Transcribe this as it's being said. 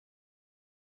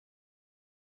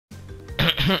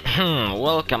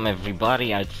Welcome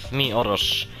everybody, it's me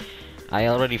OrosZ. I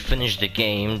already finished the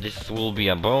game. This will be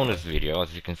a bonus video.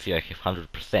 As you can see, I have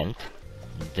 100%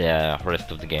 the rest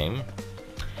of the game.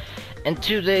 And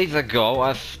 2 days ago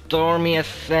a Stormy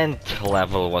ascent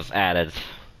level was added.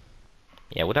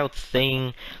 Yeah, without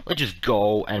saying, let's just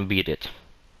go and beat it.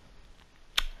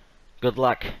 Good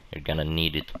luck, you're gonna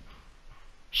need it.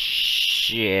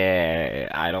 Shit,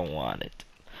 I don't want it.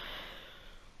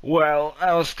 Well,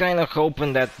 I was kinda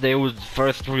hoping that they would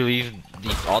first release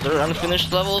these other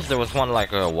unfinished levels. There was one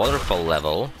like a waterfall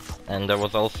level, and there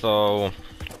was also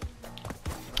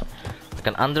like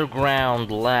an underground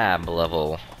lab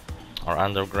level, or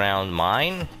underground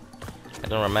mine? I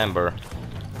don't remember,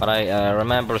 but I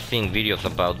remember seeing videos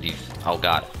about these. Oh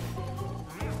god.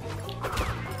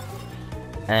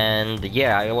 And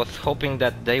yeah, I was hoping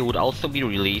that they would also be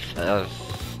released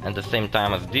at the same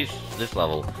time as this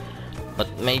level. But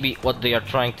maybe what they are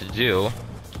trying to do...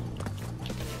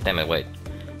 Damn it, wait.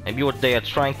 Maybe what they are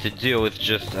trying to do is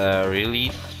just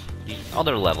release these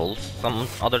other levels some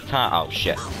other time. Oh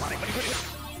shit.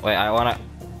 Wait, I wanna...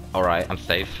 Alright, I'm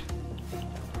safe.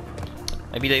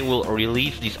 Maybe they will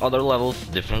release these other levels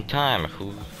different time.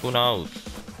 Who knows?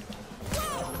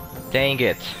 Dang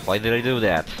it. Why did I do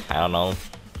that? I don't know.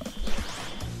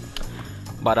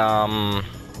 But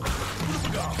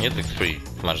music's pretty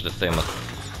much the same as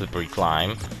Slippery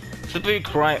Climb. Slippery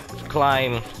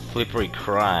Climb, Slippery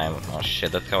Crime. Oh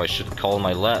shit, that's how I should call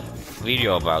my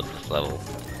video about this level.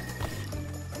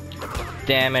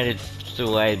 Damn it, it's too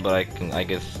late, but I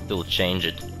guess still change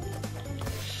it.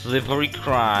 Slippery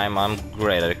Crime, I'm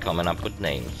great at coming up with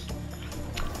names.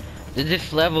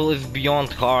 This level is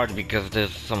beyond hard because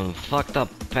there's some fucked up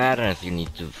patterns you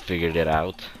need to figure that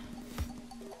out.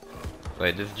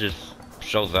 Wait, this just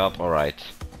shows up, alright.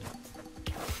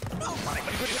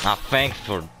 Ah, thanks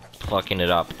for fucking it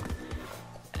up.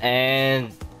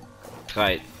 And...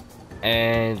 right.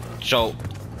 And... show...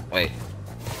 wait.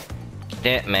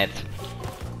 Damn it.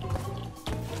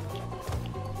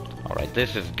 Alright,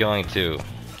 this is going to...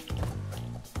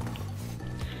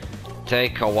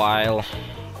 take a while.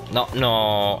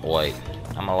 No, wait.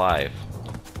 I'm alive.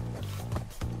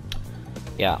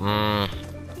 Yeah,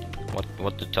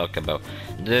 what to talk about?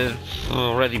 This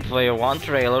Ready Player One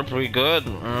trailer, pretty good.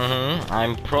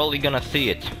 I'm probably gonna see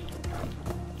it.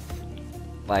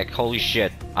 Like, holy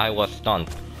shit, I was stunned.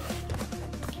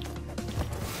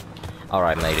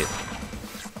 Alright, made it.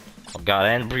 Oh god,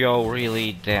 Embryo,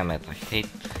 really? Damn it, I hate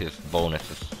his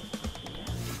bonuses.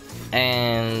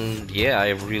 And yeah, I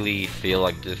really feel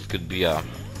like this could be a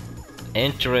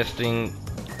interesting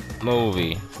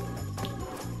movie.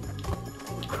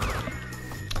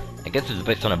 I guess it's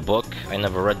based on a book. I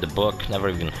never read the book, never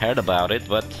even heard about it,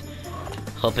 but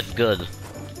hope it's good.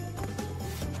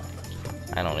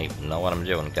 I don't even know what I'm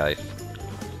doing, guys.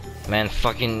 Man,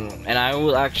 fucking... and I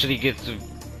will actually get to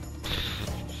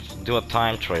do a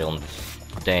time trail on this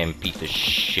damn piece of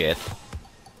shit.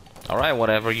 Alright,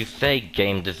 whatever you say,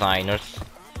 game designers.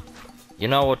 You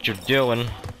know what you're doing.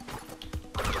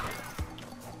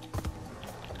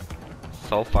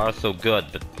 So far so good,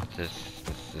 but this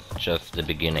is just the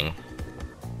beginning.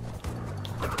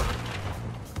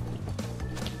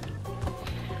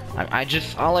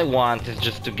 All I want is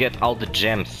just to get all the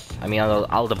gems. I mean,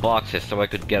 all the boxes, so I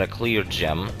could get a clear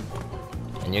gem.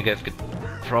 And you guys could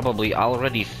probably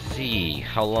already see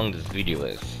how long this video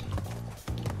is.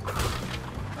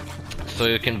 So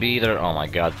you can be either, oh my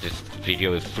god, this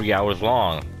video is 3 hours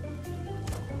long.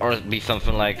 Or it'd be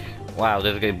something like, wow,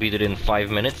 this guy beat it in 5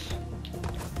 minutes.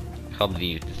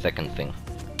 Probably the second thing.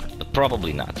 But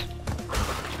probably not.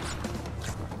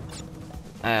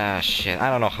 Ah, shit. I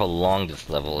don't know how long this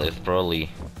level is. Probably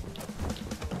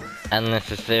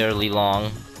unnecessarily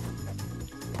long.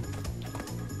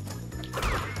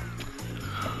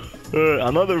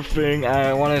 Another thing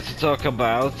I wanted to talk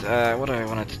about. What I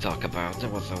wanted to talk about? There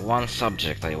was one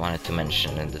subject I wanted to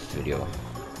mention in this video.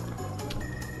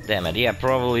 Damn it. Yeah,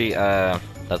 probably.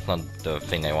 That's not the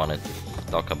thing I wanted to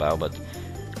talk about, but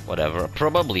whatever.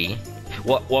 Probably.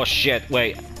 What shit?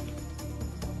 Wait.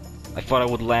 I thought I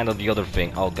would land on the other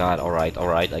thing. Oh god, alright,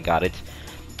 I got it.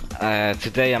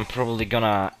 Today I'm probably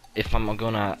gonna... if I'm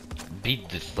gonna beat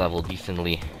this level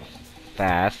decently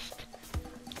fast,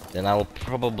 then I'll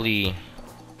probably...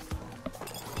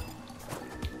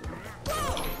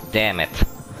 damn it.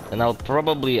 Then I'll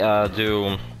probably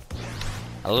do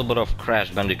a little bit of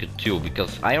Crash Bandicoot 2,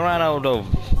 because I ran out of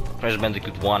Crash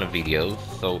Bandicoot 1 videos,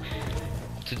 so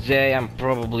today I'm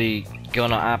probably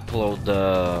gonna upload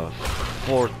the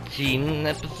 14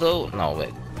 episode? No,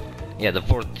 wait. Yeah, the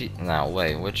 14... no,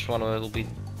 wait, which one will it be?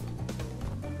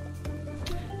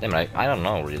 Damn it, I don't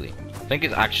know really. I think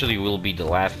it actually will be the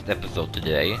last episode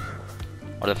today.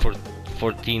 Or the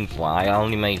 14th one. I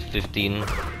only made 15.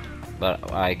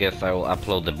 But I guess I will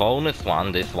upload the bonus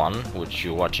one, this one, which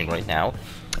you're watching right now.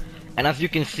 And as you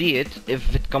can see it,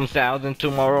 if it comes out, then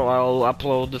tomorrow I'll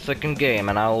upload the second game.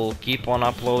 And I'll keep on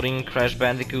uploading Crash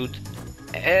Bandicoot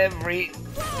every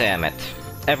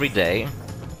day.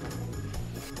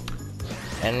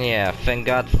 And yeah, thank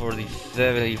God for these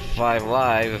 75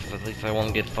 lives, at least I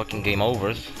won't get fucking game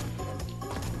overs.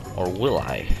 Or will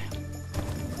I?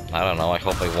 I don't know, I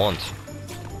hope I won't.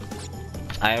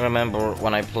 I remember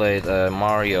when I played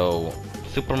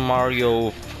Super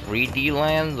Mario 3D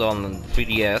Land on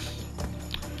 3DS.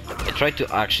 I tried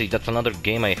to actually, that's another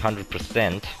game I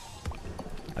 100%.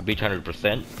 I beat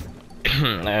 100%.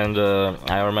 And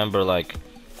I remember like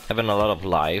having a lot of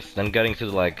lives, then getting to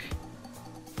like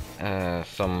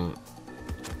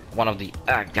one of the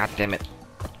god damn it,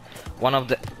 one of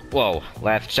the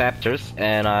last chapters,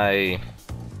 and I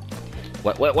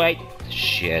wait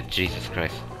shit, Jesus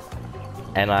Christ,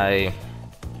 and I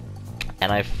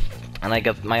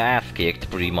got my ass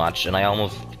kicked pretty much, and I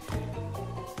almost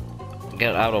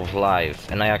get out of lives,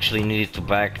 and I actually needed to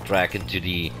backtrack into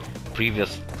the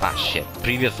previous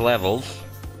levels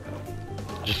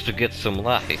just to get some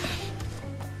lives.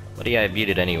 But yeah, I beat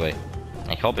it anyway.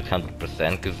 I hope it's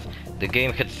 100%, because the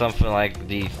game had something like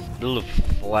these little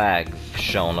flags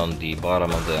shown on the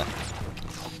bottom of the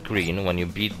screen. When you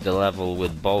beat the level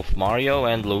with both Mario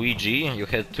and Luigi, you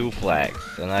had 2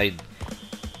 flags, and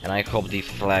I hope these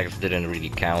flags didn't really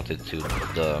count it to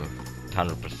the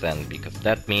 100%, because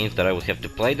that means that I would have to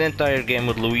play the entire game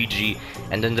with Luigi,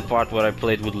 and then the part where I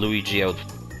played with Luigi I would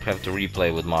have to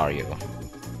replay with Mario.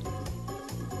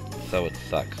 So it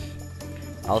sucks.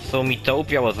 Also,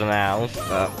 Miitopia was announced.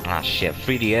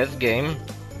 3DS game.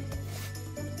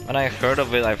 When I heard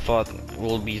of it, I thought it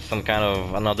will be some kind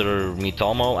of another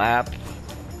Miitomo app.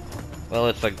 Well,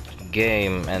 it's a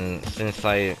game, and since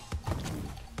right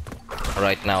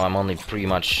now I'm only pretty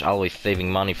much always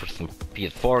saving money for some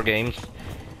PS4 games,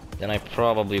 then I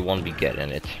probably won't be getting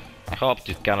it. I hoped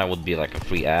it kinda would be like a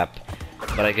free app,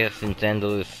 but I guess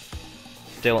Nintendo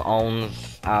still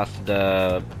owns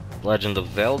the Legend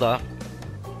of Zelda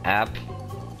app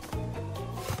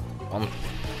on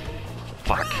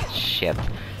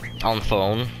on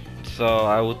phone, so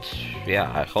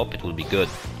I hope it will be good,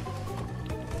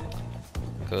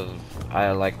 because I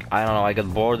don't know, I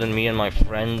got bored and me and my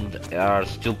friend are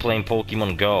still playing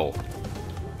Pokemon Go.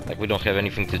 Like, we don't have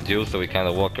anything to do, so we kind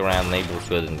of walk around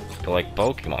neighborhood and collect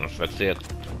Pokemons, that's it.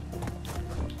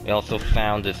 We also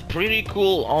found this pretty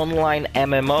cool online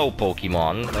MMO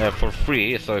Pokemon for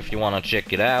free, so if you want to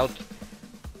check it out,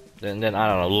 then I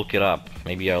don't know, look it up.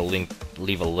 Maybe I'll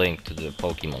leave a link to the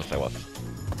Pokemons I was.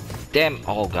 Damn!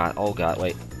 Oh god,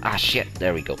 wait. Shit,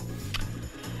 there we go.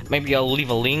 Maybe I'll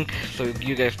leave a link so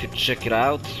you guys could check it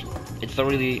out. It's a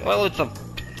really, it's a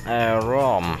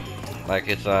ROM. Like,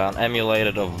 it's an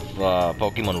emulated of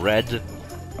Pokemon Red.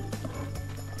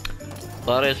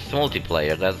 But it's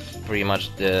multiplayer, that's pretty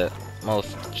much the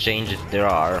most changes there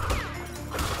are.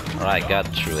 Alright, got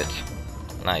through it.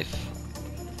 Nice.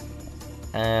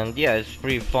 And yeah, it's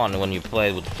pretty fun when you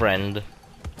play with friend.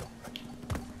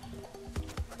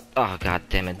 Oh god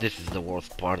damn it, this is the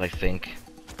worst part, I think.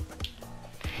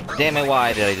 Damn it,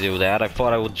 why did I do that? I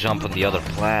thought I would jump on the other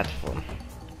platform.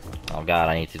 Oh god,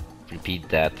 I need to repeat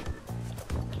that.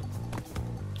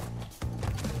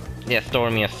 Yeah,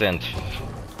 Stormy Ascent.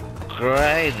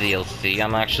 Great DLC.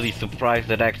 I'm actually surprised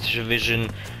that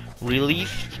Activision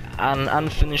released an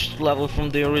unfinished level from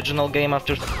the original game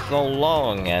after so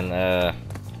long, and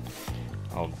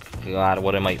oh god,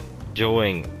 what am I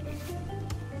doing?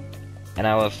 And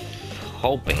I was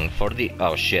hoping for the...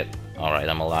 oh shit, alright,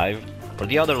 I'm alive. For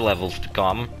the other levels to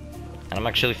come, and I'm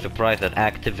actually surprised that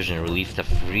Activision released a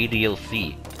free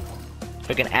DLC.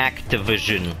 Freaking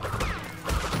Activision!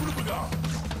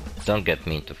 Don't get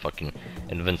me into fucking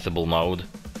invincible mode.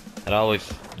 It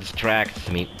always distracts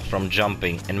me from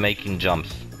jumping and making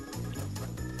jumps.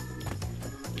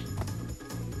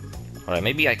 Alright,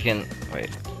 maybe I can...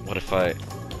 wait, what if I...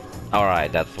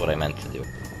 alright, that's what I meant to do.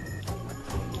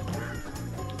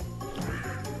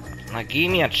 Now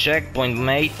give me a checkpoint,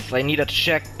 mates. I need a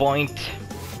checkpoint.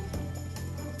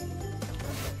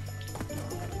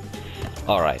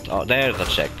 Alright, oh, there's a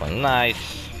checkpoint.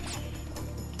 Nice.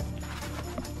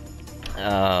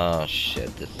 Oh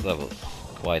shit, this level's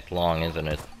quite long, isn't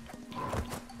it?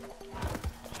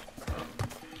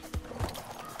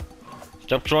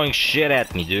 Stop throwing shit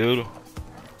at me, dude.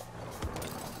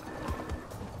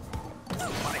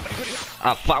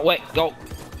 Ah, fuck, wait, go.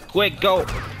 Quick, go.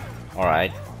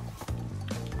 Alright.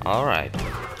 Alright.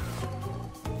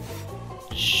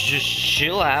 Just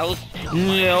chill out.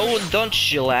 No, don't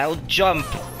chill out. Jump.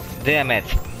 Damn it.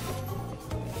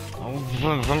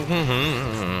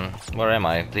 Where am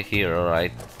I? Here,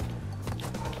 alright.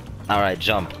 Alright,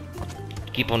 jump.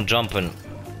 Keep on jumping.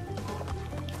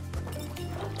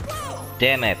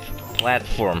 Damn it.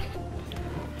 Platform.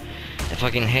 I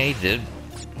fucking hate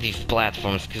these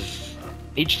platforms, because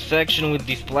each section with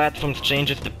these platforms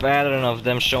changes the pattern of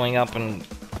them showing up and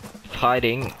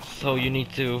hiding, so you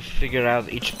need to figure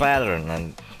out each pattern,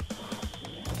 and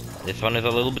this one is a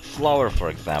little bit slower, for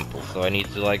example, so I need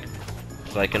to like,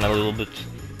 so I can a little bit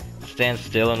stand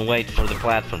still and wait for the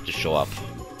platform to show up.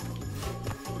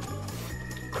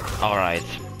 Alright.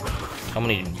 How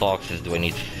many boxes do I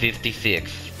need?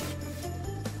 56.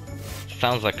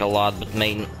 Sounds like a lot, but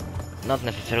may not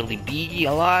necessarily be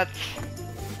a lot.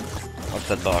 What's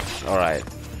that box? Alright.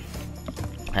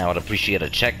 I would appreciate a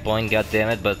checkpoint,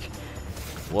 goddammit, but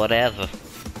whatever.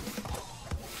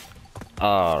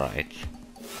 Alright.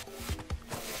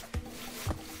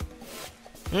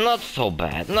 Not so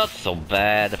bad, not so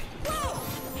bad.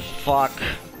 Fuck.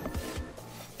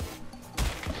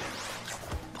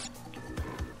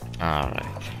 Alright.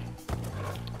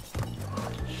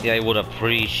 See, I would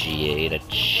appreciate a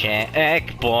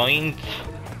checkpoint.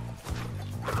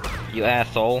 You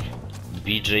asshole.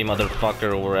 BJ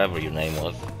motherfucker, or wherever your name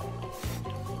was.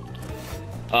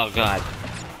 Oh god.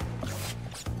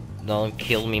 Don't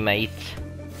kill me, mate.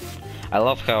 I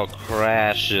love how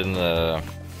Crash and I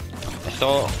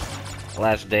saw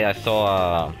last day I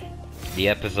saw the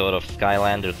episode of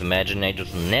Skylanders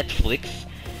Imaginators on Netflix,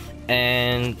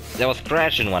 and there was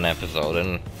Crash in one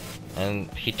episode, and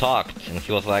he talked, and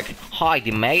he was like, "Hi,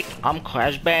 mate, I'm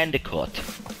Crash Bandicoot."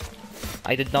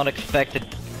 I did not expect it.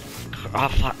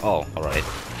 Oh, alright.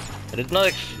 I did not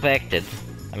expect it.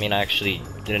 I mean, I actually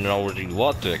didn't know really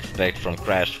what to expect from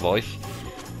Crash voice.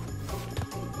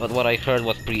 But what I heard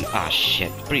was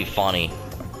pretty funny.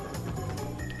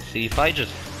 See, if I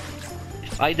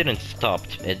didn't stop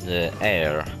in the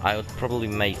air, I would probably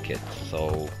make it,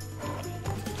 so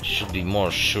I should be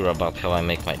more sure about how I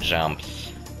make my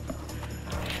jumps.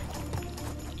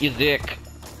 You dick!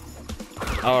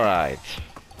 Alright.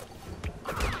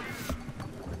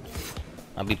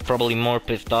 I'd be probably more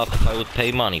pissed off if I would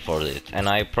pay money for it, and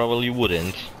I probably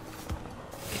wouldn't,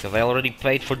 because I already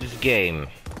paid for this game.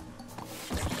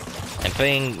 And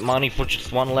paying money for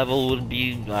just one level would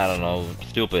be, I don't know,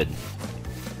 stupid.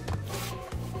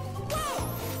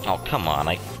 Oh, come on,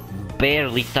 I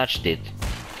barely touched it.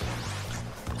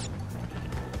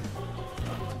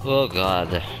 Oh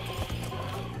god.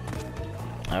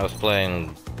 I was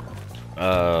playing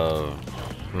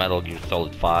Metal Gear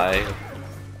Solid 5.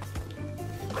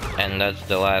 And that's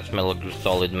the last Metal Gear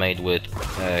Solid made with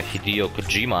Hideo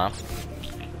Kojima.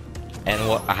 And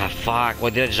what? Ah, fuck! Why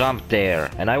did I jump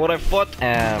there? And I would have thought,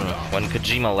 when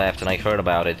Kojima left and I heard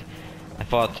about it, I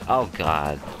thought, oh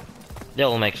god,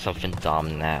 they'll make something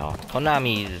dumb now.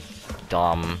 Konami is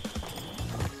dumb.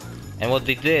 And what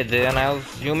they did, they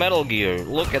announced new Metal Gear.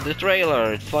 Look at the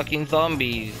trailer, it's fucking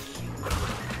zombies.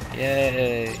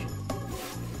 Yay.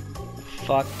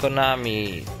 Fuck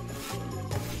Konami.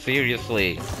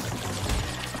 Seriously.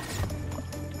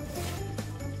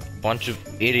 Bunch of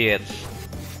idiots.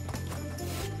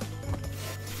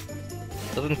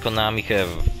 Doesn't Konami have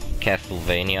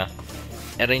Castlevania?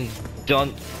 And they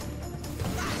don't...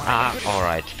 Ah,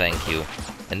 alright, thank you.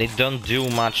 And they don't do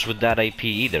much with that IP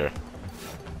either.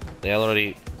 They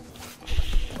already...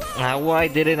 why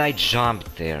didn't I jump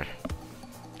there?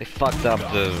 They fucked up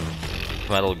the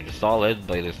Metal Gear Solid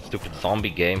by this stupid zombie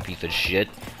game, piece of shit.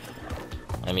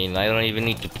 I mean, I don't even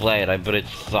need to play it, I bet it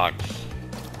sucks.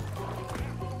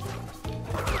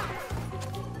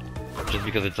 Just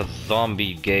because it's a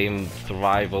zombie game,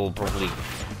 survival, probably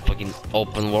fucking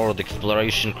open world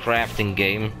exploration crafting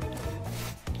game.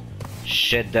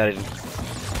 Shit that is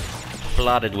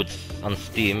flooded with on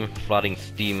Steam, flooding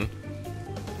Steam.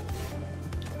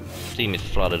 Steam is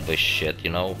flooded by shit, you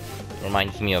know?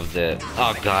 Reminds me of the...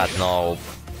 Oh god, no.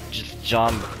 Just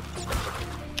jump.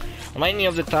 Reminds me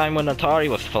of the time when Atari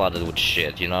was flooded with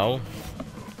shit, you know?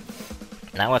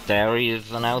 Now Atari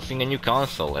is announcing a new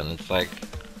console, and it's like...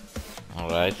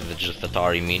 Alright, is it just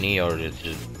Atari Mini, or is it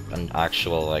just an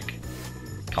actual, like,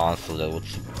 console that would...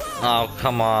 Oh,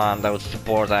 come on, that would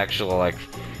support actual, like,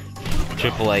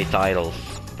 AAA titles.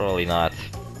 Probably not.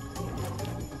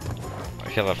 I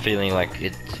have a feeling like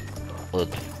it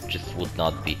would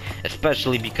not be.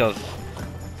 Especially because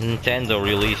Nintendo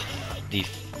released these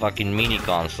fucking mini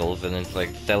consoles and it's like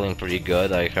selling pretty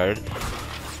good, I heard.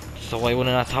 So why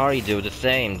wouldn't Atari do the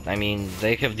same? I mean,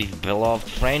 they have these beloved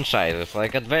franchises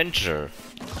like Adventure,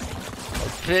 or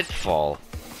Pitfall,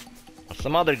 or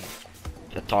some other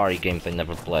Atari games I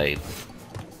never played.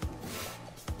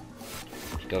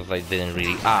 Because I didn't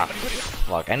really...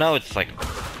 fuck. I know it's like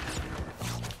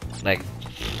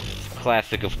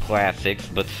classic of classics,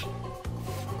 but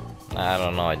I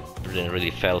don't know, I didn't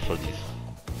really fall for these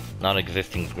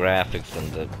non-existing graphics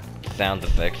and the sound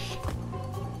effects.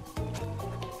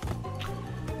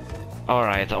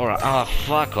 Alright,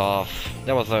 fuck off.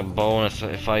 That was a bonus.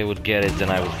 If I would get it, then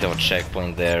I would have a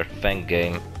checkpoint there. Thank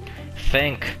game.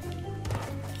 Thank,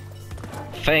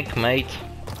 mate.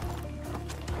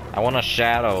 I wanna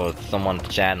shadow someone's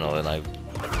channel and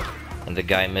the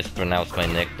guy mispronounced my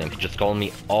nickname. He just called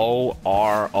me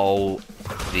OrosZ.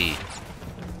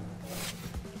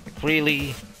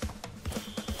 Really?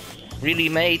 Really,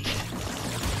 mate?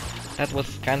 That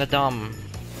was kinda dumb.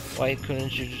 Why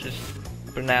couldn't you just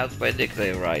pronounce my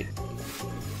nickname right?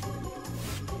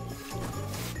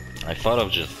 I thought of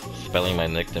just spelling my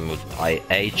nickname with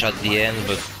IH at the end,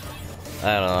 but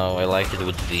I don't know, I like it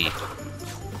with Z.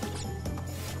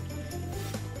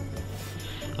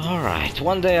 Alright,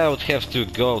 one day I would have to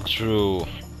go through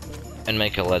and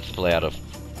make a let's play out of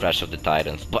Crash of the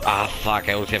Titans, but fuck,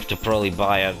 I would have to probably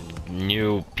buy a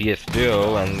new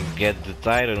PS2 and get the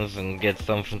Titans and get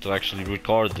something to actually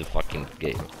record the fucking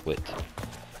game with.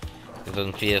 Because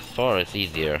on PS4 it's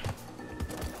easier.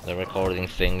 The recording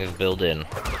thing is built in.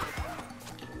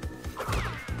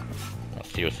 No,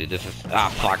 seriously, this is...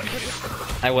 fuck!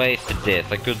 I wasted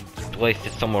this, I could waste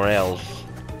it somewhere else.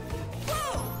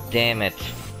 Damn it.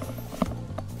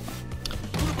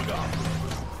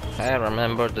 I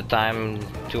remember the time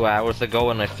 2 hours ago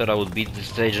when I said I would beat the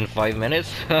stage in 5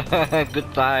 minutes.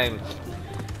 Good times.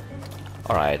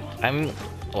 Alright,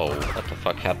 oh, what the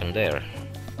fuck happened there?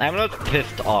 I'm not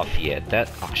pissed off yet.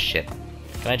 Oh shit.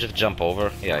 Can I just jump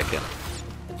over? Yeah, I can.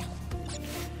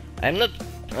 I'm not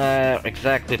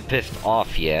exactly pissed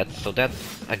off yet, so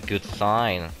that's a good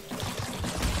sign.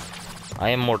 I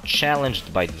am more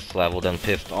challenged by this level than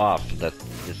pissed off. That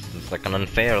this is like an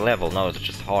unfair level. No, it's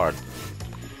just hard.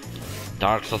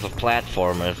 Dark Souls of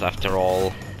platformers, after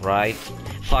all, right?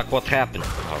 Fuck, what happened?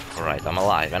 Oh, alright, I'm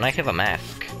alive, and I have a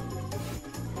mask.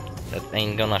 That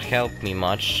ain't gonna help me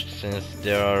much, since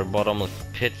there are bottomless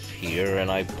pits here, and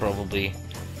I probably...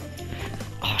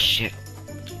 Oh shit.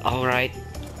 Alright.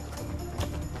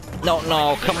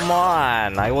 No, come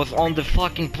on! I was on the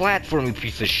fucking platform, you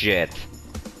piece of shit!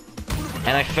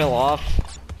 And I fell off?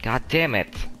 God damn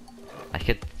it! I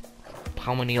hit...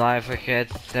 How many lives I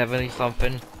had? 70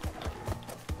 something?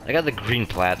 I got the green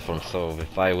platform, so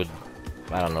if I would,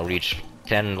 I don't know, reach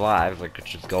 10 lives, I could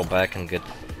just go back and get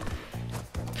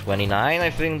 29, I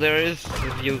think there is.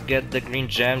 If you get the green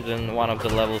gem, then one of the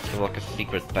levels have like a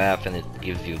secret path and it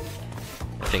gives you,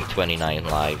 I think, 29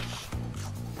 lives.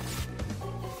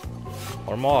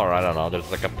 Or more, I don't know,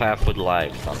 there's like a path with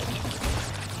lives on it.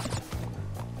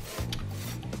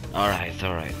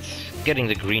 Alright. Getting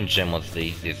the green gem was the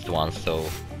easiest one, so...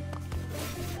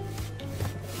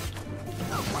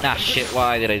 shit,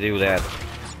 why did I do that?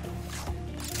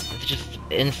 It's just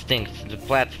instinct, the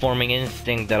platforming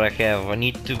instinct that I have. I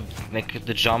need to make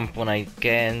the jump when I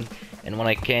can, and when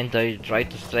I can't I try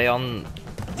to stay on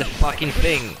the fucking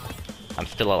thing. I'm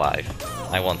still alive.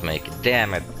 I won't make it.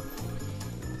 Damn it.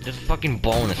 There's a fucking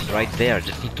bonus right there.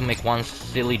 Just need to make one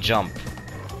silly jump.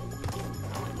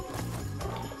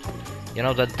 You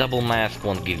know, that double mask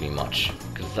won't give me much.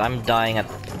 Because I'm dying at...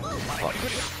 Fuck.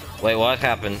 Wait, what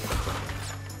happened?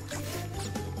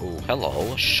 Ooh,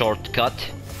 hello, shortcut.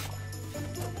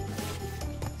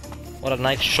 What a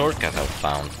nice shortcut I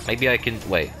found. Maybe I can...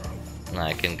 Wait. No,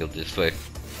 I can go this way.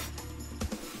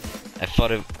 I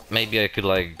thought maybe I could,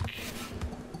 like...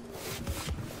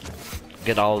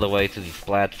 get all the way to these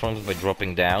platforms by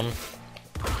dropping down.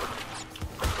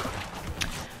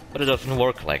 But it doesn't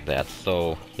work like that,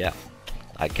 so... yeah.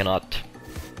 I cannot...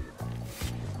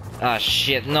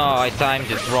 shit, no, I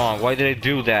timed it wrong. Why did I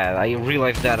do that? I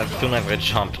realized that as soon as I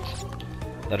jumped.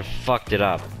 That I fucked it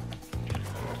up.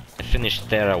 I finished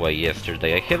Tearaway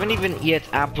yesterday. I haven't even yet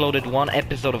uploaded one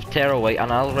episode of Tearaway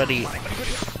and I already...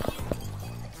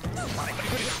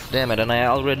 Damn it, and I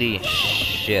already...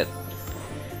 Shit.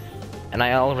 And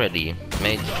I already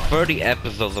made 30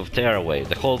 episodes of Tearaway.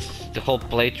 The whole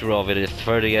playthrough of it is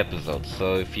 30 episodes.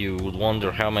 So if you would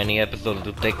wonder how many episodes it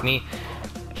would take me,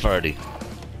 30.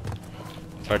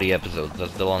 30 episodes,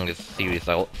 that's the longest series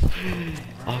I'll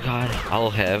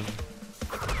have.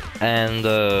 And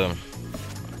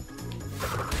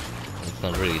it's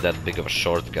not really that big of a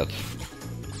shortcut.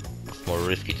 It's more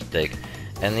risky to take.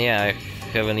 And yeah, I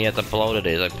haven't yet uploaded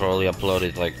it. I probably upload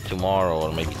it like tomorrow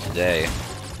or maybe today.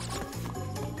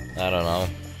 I don't know.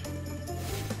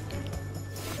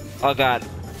 Oh god,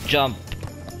 jump!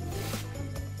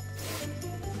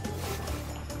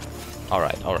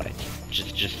 Alright, alright.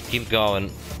 Just keep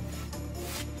going.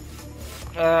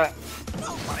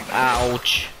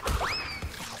 Ouch!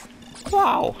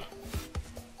 Wow!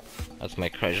 That's my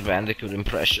Crash Bandicoot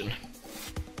impression.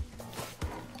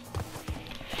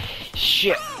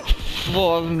 Shit!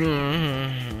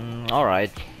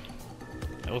 Alright.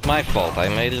 It was my fault. I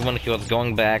made it when he was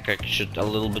going back. I should a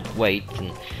little bit wait,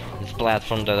 and this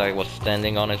platform that I was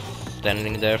standing on is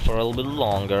standing there for a little bit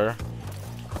longer.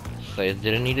 So I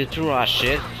didn't need to rush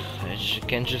it. I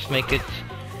can just make it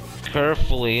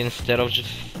carefully instead of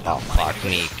just... Oh, fuck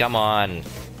me. Come on.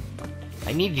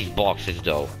 I need these boxes,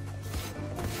 though.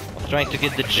 I was trying to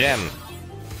get the gem.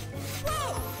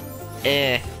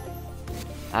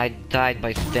 I died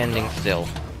by standing still.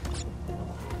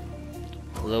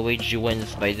 Luigi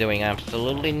wins by doing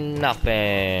absolutely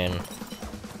nothing.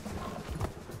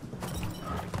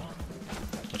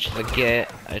 Which is,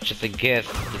 I guess,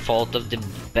 the fault of the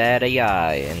bad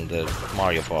AI in the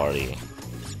Mario Party.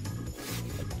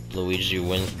 Luigi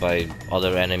wins by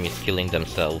other enemies killing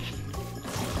themselves.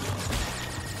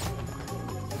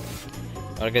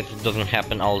 I guess it doesn't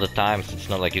happen all the time, so it's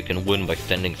not like you can win by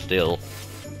standing still.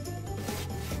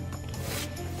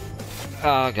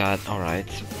 Oh god, alright.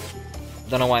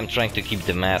 Don't know why I'm trying to keep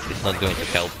the mask, it's not going to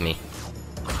help me.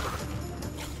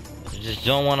 I just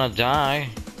don't wanna die.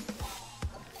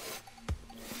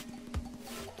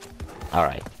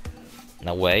 Alright.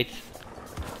 Now wait.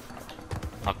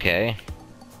 Okay.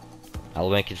 I'll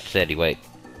make it steady, wait.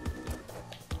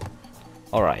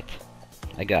 Alright.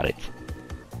 I got it.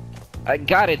 I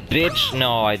got it, bitch!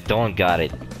 No, I don't got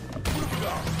it.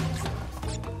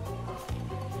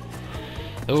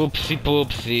 Oopsie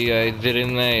poopsie, I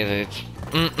didn't make it.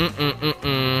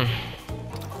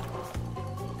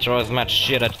 Throw as much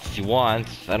shit as you want,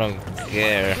 I don't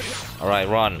care. Alright,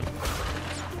 run.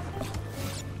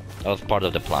 That was part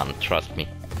of the plan, trust me.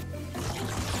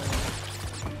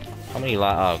 How many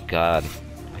oh god.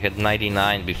 I had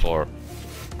 99 before.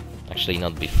 Actually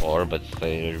not before, but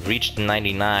I reached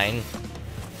 99.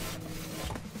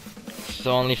 So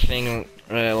the only thing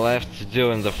left to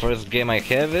do in the first game I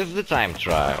have is the time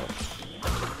trials.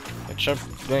 Which are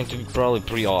going to be probably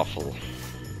pretty awful.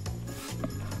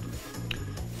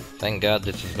 Thank god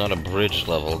this is not a bridge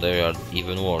level, they are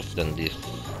even worse than this.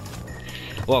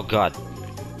 Oh god.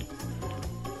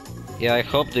 Yeah, I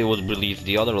hope they would release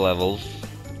the other levels.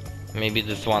 Maybe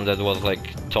this one that was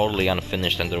like totally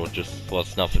unfinished and there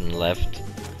was nothing left.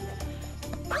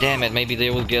 Damn it, maybe they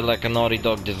will get like a Naughty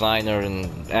Dog designer and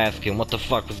ask him what the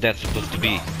fuck was that supposed to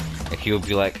be? And he would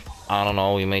be like, I don't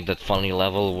know, we made that funny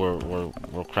level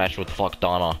where Crash would fuck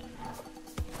Donna.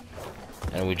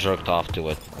 And we jerked off to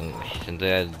it. And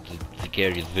the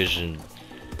Vicarious Vision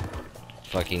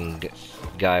fucking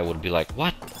guy would be like,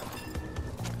 what?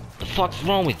 The fuck's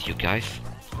wrong with you guys?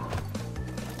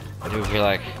 And he would be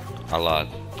like, a lot.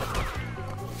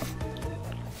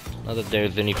 Not that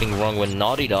there's anything wrong with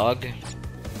Naughty Dog.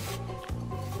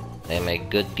 They make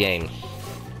good games.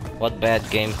 What bad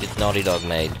games did Naughty Dog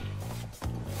made?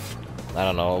 I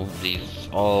don't know, these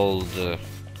old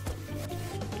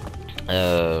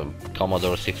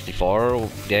Commodore 64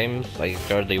 games, I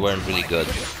heard they weren't really good.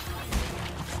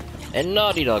 And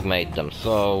Naughty Dog made them,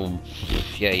 so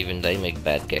yeah, even they make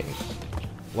bad games.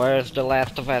 Where's The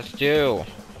Last of Us 2?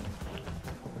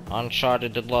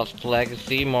 Uncharted The Lost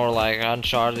Legacy, more like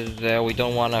Uncharted we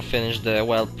don't wanna finish the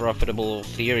well-profitable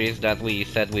series that we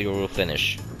said we will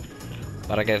finish.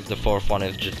 But I guess the fourth one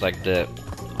is just like the...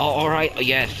 Oh, alright,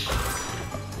 yes!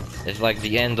 It's like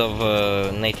the end of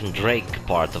Nathan Drake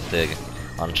part of the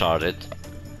Uncharted.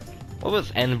 What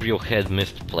was Embryo Head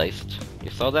misplaced?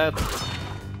 You saw that?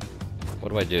 What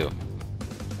do I do?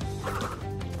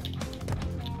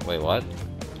 Wait, what?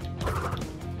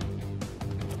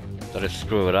 Did I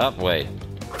screw it up? Wait.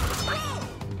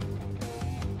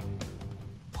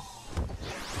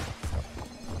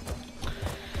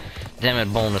 Damn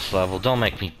it, bonus level. Don't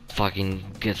make me fucking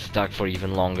get stuck for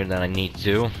even longer than I need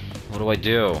to. What do I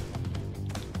do?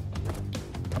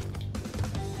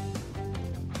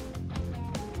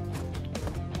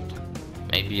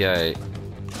 Maybe I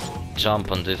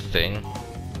jump on this thing.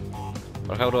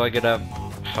 Or how do I get up?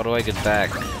 How do I get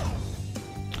back?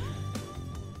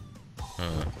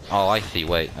 Oh, I see,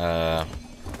 wait, I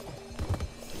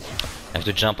have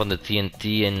to jump on the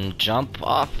TNT and jump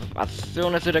off as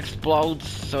soon as it explodes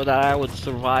so that I would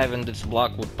survive and this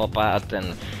block would pop out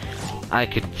and I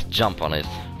could jump on it.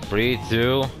 3,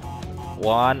 2,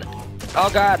 1, Oh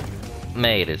god!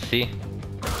 Made it, see?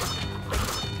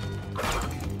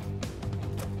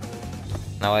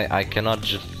 Now I cannot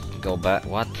just go back.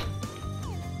 What?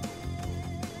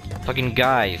 Fucking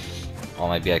guys! Oh,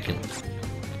 maybe I can...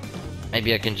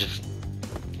 Maybe I can just...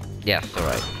 Yes,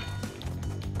 alright.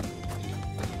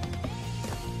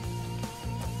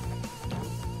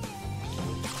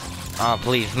 Oh,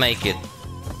 please make it.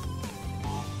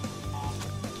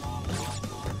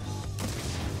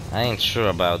 I ain't sure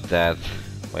about that.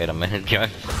 Wait a minute,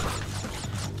 guys.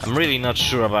 I'm really not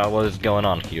sure about what is going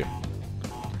on here.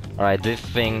 Alright, this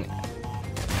thing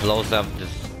blows up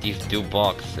these two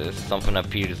boxes. Something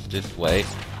appears this way.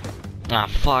 Ah,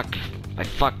 fuck. I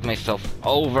fucked myself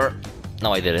over.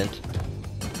 No, I didn't.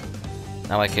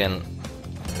 Now I can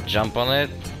jump on it.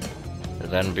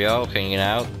 There's NBO hanging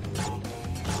out.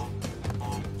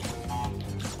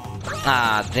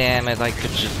 Ah, damn it. I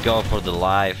could just go for the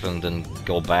life and then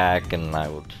go back and I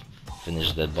would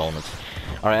finish that bonus.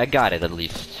 Alright, I got it at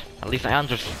least. At least I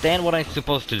understand what I'm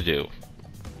supposed to do.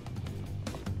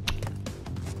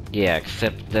 Yeah,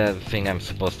 except the thing I'm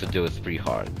supposed to do is pretty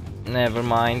hard. Never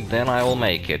mind, then I will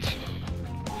make it.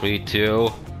 3, 2,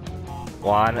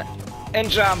 1, and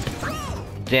jump!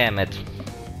 Damn it.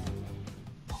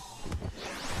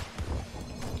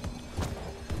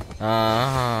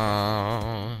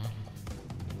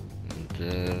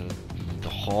 The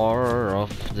horror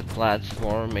of the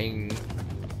platforming.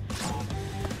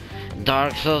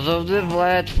 Dark Souls of the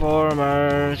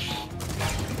platformers.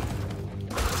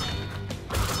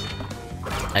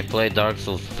 I played Dark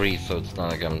Souls 3, so it's not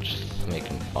like I'm just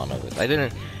making fun of it. I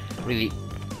didn't really...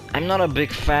 I'm not a big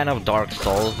fan of Dark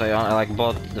Souls. I like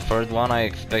bought the third one. I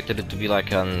expected it to be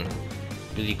like a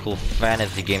really cool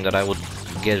fantasy game that I would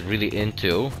get really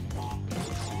into.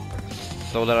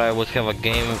 So that I would have a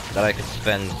game that I could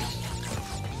spend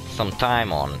some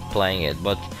time on playing it.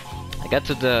 But I got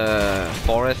to the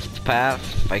forest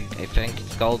path, I think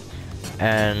it's called.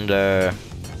 And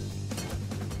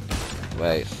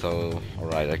wait, so...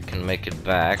 Alright, I can make it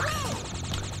back.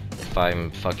 If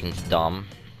I'm fucking dumb.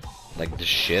 Like this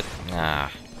shit.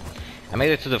 Ah. I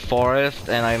made it to the forest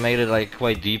and I made it like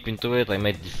quite deep into it. I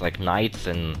made these like knights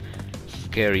and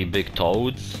scary big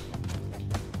toads.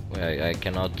 Wait, I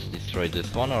cannot destroy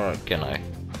this one, or can I?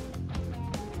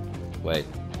 Wait.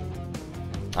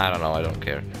 I don't know, I don't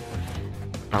care.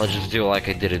 I'll just do like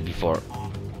I did it before.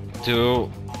 2,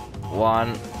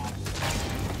 1.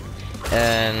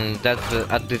 And that's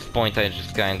at this point I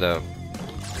just kinda...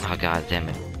 Oh god damn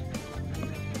it.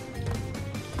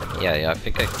 Yeah, I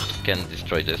think I just can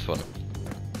destroy this one.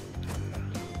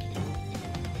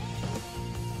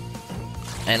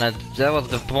 And that was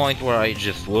the point where I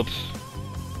just... Whoops.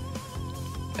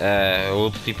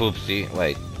 Whoopsie poopsie.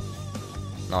 Wait.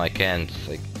 No, I can't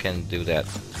do that.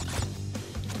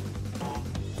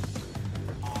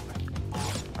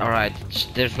 Alright,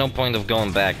 there's no point of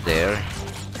going back there.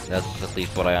 That's at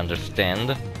least what I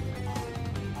understand.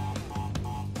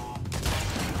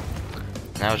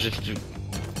 Now just to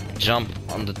jump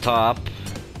on the top.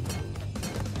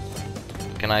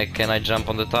 Can I jump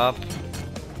on the top?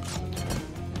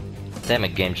 Damn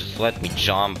it, game, just let me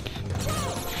jump.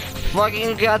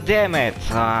 Fucking goddamn it!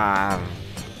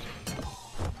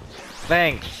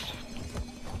 Thanks.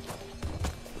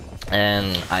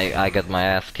 And I got my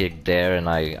ass kicked there, and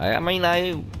I mean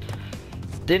I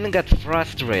didn't get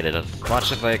frustrated as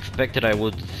much as I expected I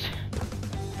would.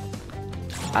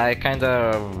 I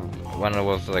kinda, when it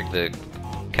was like the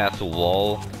castle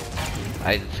wall,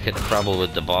 I had trouble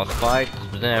with the boss fight,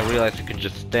 but then I realized you can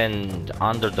just stand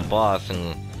under the boss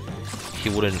and he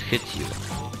wouldn't hit you.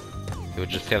 You would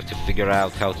just have to figure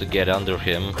out how to get under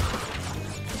him.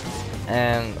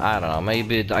 And I don't know,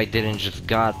 maybe I didn't just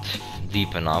got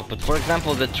deep enough, but for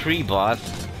example the tree boss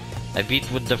I beat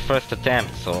with the first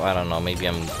attempt, so I don't know, maybe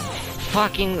I'm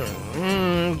fucking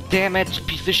damn it,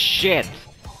 piece of shit.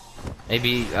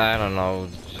 Maybe, I don't know,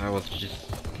 I was just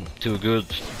too good.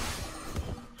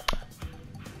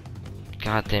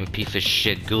 Goddamn piece of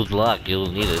shit, good luck,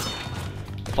 you'll need it.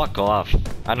 Fuck off.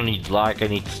 I don't need luck, I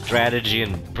need strategy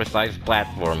and precise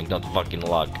platforming, not fucking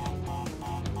luck.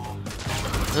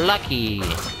 Lucky!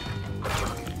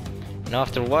 You know,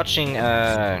 after watching,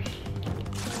 I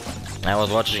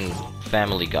was watching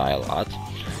Family Guy a lot,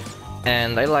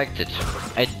 and I liked it.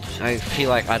 I feel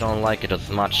like I don't like it as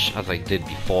much as I did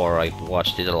before. I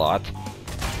watched it a lot.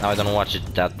 Now I don't watch it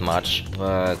that much,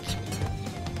 but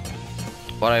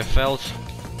what I felt...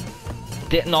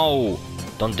 No!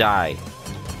 Don't die.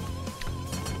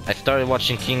 I started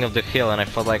watching King of the Hill and I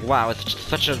felt like, wow, it's just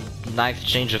such a nice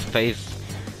change of pace.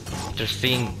 After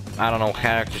seeing, I don't know,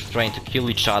 characters trying to kill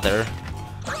each other.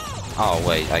 Oh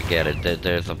wait, I get it.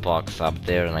 There's a box up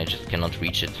there and I just cannot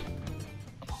reach it.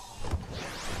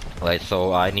 Wait,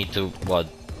 so I need to, what,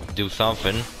 do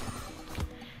something?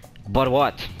 But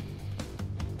what?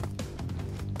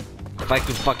 If I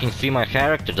could fucking see my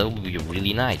character, that would be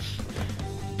really nice.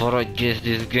 But I guess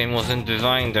this game wasn't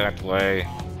designed that way.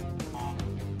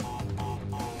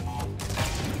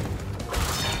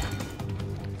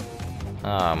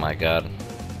 Oh my god.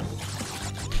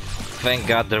 Thank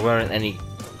god there weren't any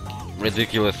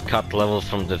ridiculous cut levels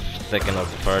from the second or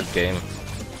the third game.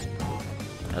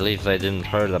 At least I didn't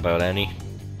heard about any.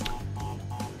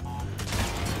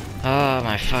 Oh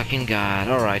my fucking god.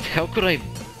 Alright, how could I...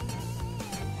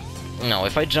 No,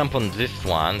 if I jump on this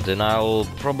one, then I'll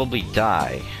probably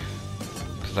die.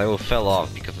 Because I will fell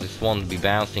off, because this won't be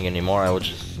bouncing anymore, I will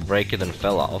just break it and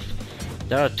fell off.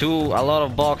 There are a lot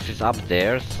of boxes up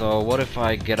there, so what if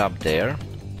I get up there?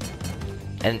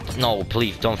 And no,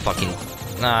 please don't fucking...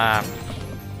 Nah.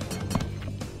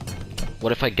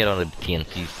 What if I get on the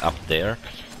TNTs up there?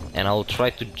 And I'll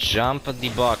try to jump at the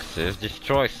boxes,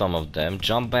 destroy some of them,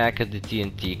 jump back at the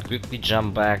TNT, quickly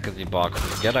jump back at the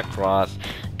boxes, get across,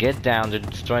 get down to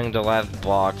destroying the last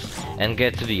box, and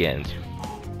get to the end.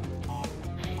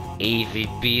 Easy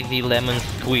peasy lemon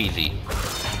squeezy.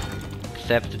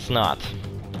 Except it's not.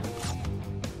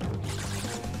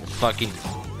 It's fucking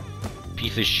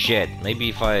piece of shit. Maybe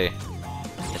if I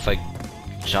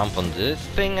jump on this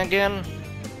thing again?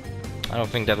 I don't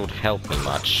think that would help me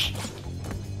much.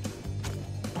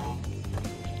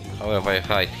 However, if I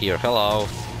hide here, hello!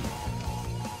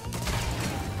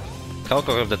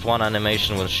 Coco have that one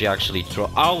animation when she actually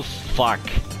oh fuck!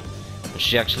 When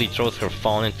she actually throws her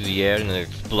phone into the air and it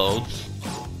explodes.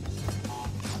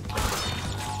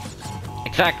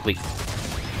 Exactly!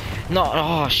 No,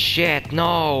 oh shit,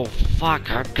 no! Fuck,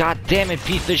 god damn it,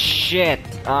 piece of shit!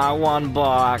 Ah, one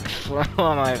box! Oh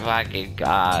my fucking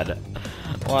god!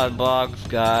 One box,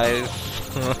 guys!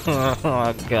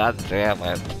 Oh god damn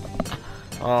it!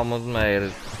 Almost made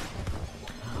it.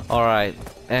 Alright,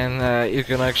 and you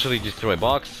can actually destroy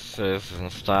boxes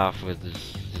and stuff with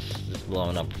this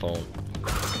blown up phone.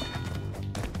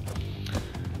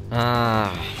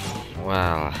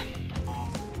 Well.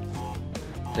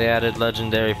 They added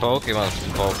legendary Pokemon to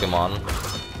Pokemon.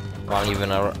 One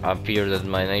even appeared in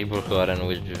my neighborhood, and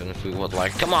we would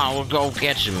like, come on, we'll go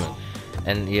catch him!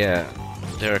 And yeah,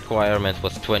 the requirement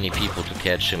was 20 people to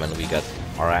catch him, and we got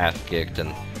our ass kicked,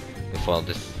 and we thought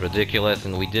this is ridiculous,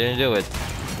 and we didn't do it.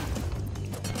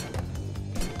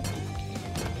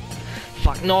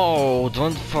 Fuck, no!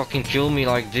 Don't fucking kill me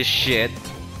like this shit.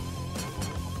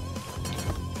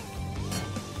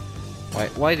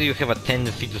 Why do you have a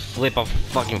tendency to slip off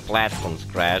fucking platforms,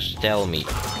 Crash? Tell me.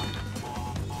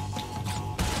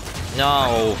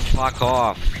 No, fuck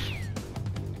off.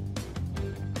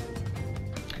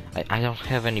 I don't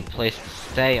have any place to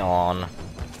stay on.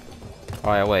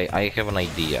 Alright, wait, I have an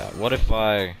idea. What if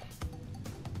I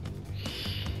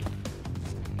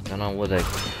don't know, would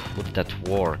that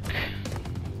work?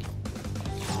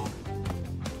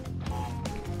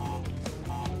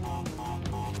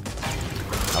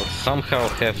 I'll somehow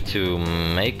have to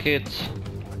make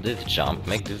this jump.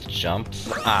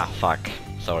 Ah, fuck.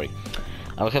 Sorry.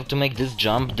 I'll have to make this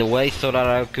jump the way so that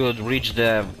I could reach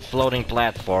the floating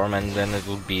platform, and then it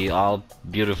would be all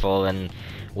beautiful and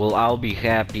we'll all be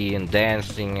happy and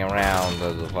dancing around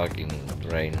the fucking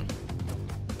rain.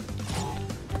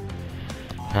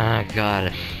 Ah,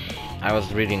 god. I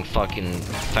was reading fucking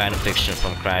fanfiction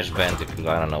from Crash Bandicoot.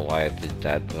 I don't know why I did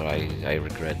that, but I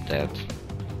regret that.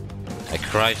 I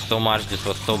cried so much, this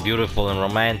was so beautiful and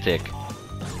romantic.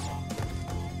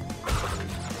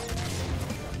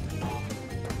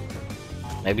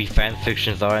 Maybe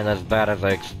fanfictions aren't as bad as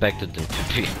I expected them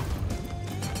to be.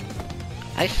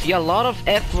 I see a lot of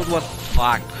effort was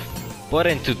put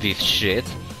into this shit.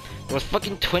 There was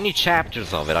fucking 20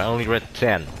 chapters of it, I only read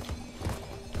 10.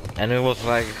 And it was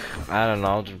like, I don't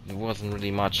know, there wasn't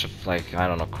really much of like, I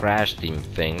don't know, Crash themed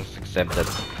things, except that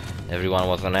everyone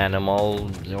was an animal,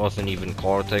 there wasn't even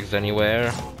Cortex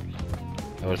anywhere.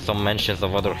 There were some mentions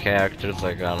of other characters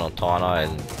like, I don't know, Tana,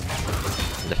 and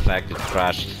the fact that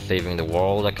Crash is saving the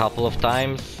world a couple of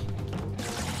times.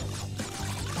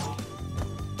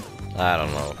 I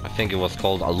don't know, I think it was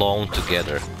called Alone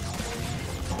Together.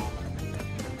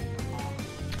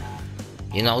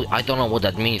 You know, I don't know what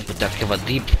that means, but that have a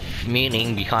deep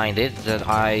meaning behind it that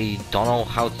I don't know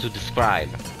how to describe.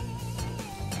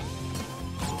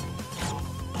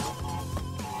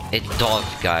 It does,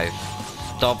 guys.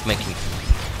 Stop making...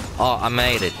 Oh, I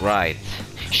made it, right.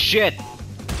 Shit!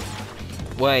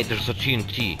 Wait, there's a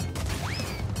TNT.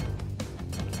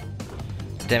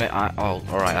 damn it, oh,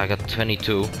 alright, I got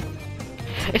 22.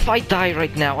 If I die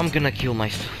right now, I'm gonna kill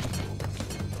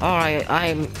myself. Alright,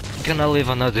 I'm gonna live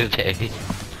another day.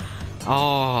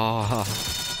 Oh,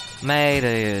 made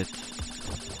it.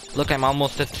 Look, I'm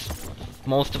almost at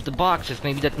most of the boxes.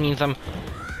 Maybe that means I'm,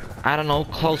 I don't know,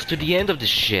 close to the end of this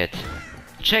shit.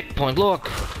 Checkpoint,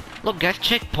 look! Look guys,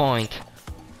 checkpoint!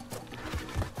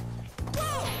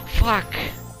 Fuck!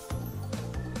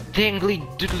 Dingly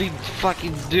doodly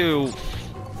fucking do!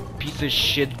 Piece of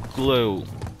shit glue.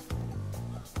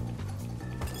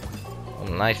 Oh,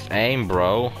 nice aim,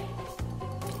 bro.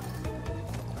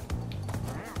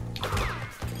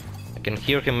 I can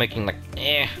hear him making like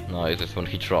noises when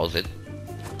he throws it.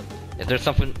 Is there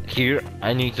something here?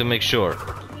 I need to make sure.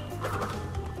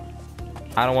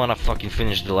 I don't wanna fucking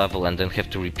finish the level and then have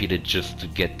to repeat it just to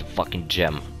get the fucking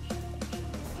gem.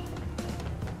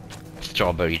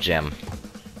 Strawberry gem.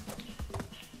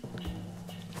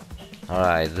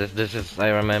 Alright, this is, I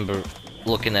remember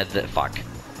looking at the, fuck.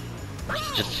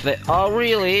 Just, oh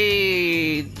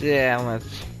really? Damn it.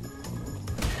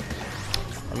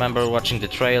 I remember watching the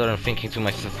trailer and thinking to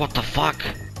myself, what the fuck?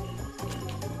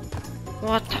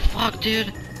 What the fuck,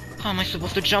 dude? How am I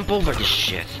supposed to jump over this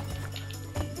shit?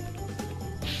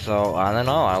 So, I don't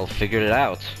know, I'll figure it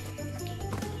out.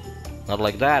 Not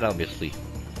like that, obviously.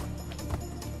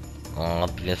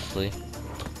 Obviously.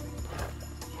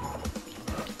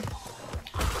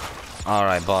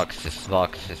 Alright, boxes,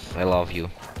 boxes, I love you.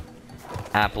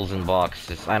 Apples in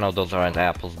boxes. I know those aren't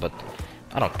apples, but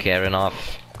I don't care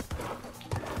enough.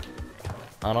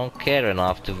 I don't care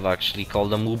enough to actually call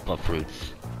them Oompa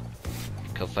fruits.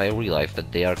 Because I realized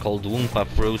that they are called Oompa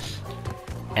fruits.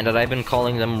 And that I've been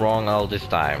calling them wrong all this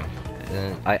time.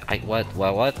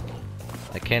 What?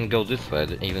 I can't go this way,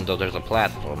 even though there's a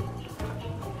platform.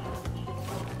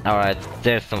 Alright,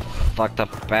 there's some fucked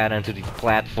up pattern to these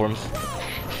platforms.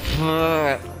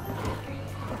 Alright,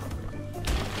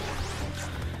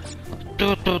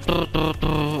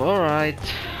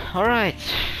 alright.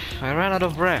 I ran out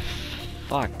of breath.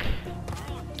 Fuck.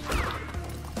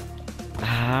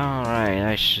 Alright,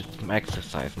 I should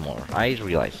exercise more. I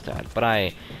realize that, but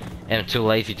I am too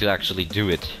lazy to actually do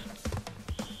it.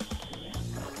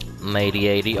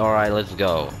 80, alright, let's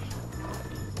go.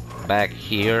 Back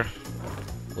here.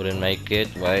 Wouldn't make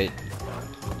it, wait.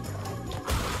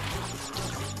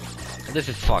 This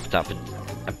is fucked up. It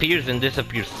appears and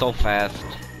disappears so fast.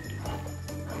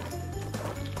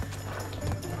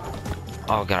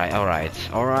 Oh god,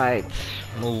 alright.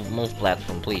 Move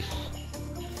platform, please.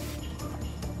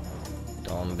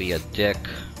 Don't be a dick.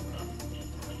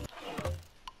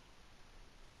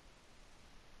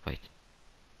 Wait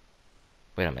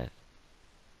a minute.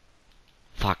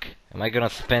 Fuck. Am I gonna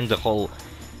spend the whole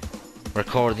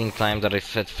recording time that I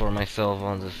set for myself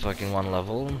on this fucking one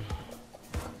level?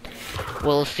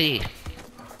 We'll see.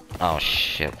 Oh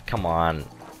shit, come on.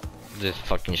 This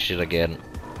fucking shit again.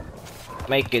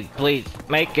 Make it, please.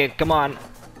 Make it, come on.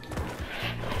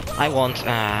 I want...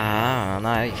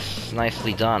 nice.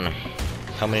 Nicely done.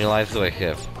 How many lives do I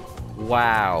have?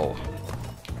 Wow.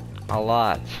 A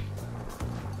lot.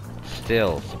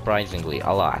 Still, surprisingly, a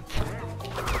lot.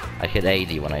 I hit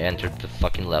 80 when I entered the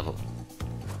fucking level.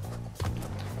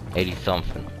 80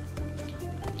 something.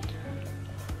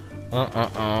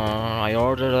 I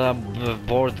ordered a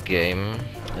board game.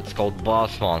 It's called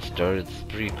Boss Monster. It's a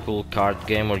pretty cool card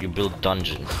game where you build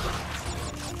dungeons.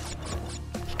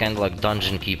 It's kinda like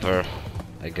Dungeon Keeper,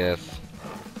 I guess.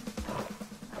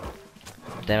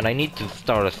 Damn it, I need to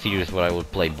start a series where I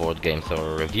would play board games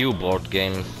or review board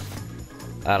games.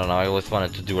 I don't know, I always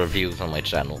wanted to do reviews on my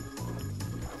channel.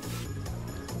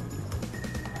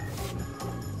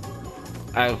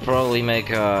 I'll probably make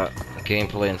a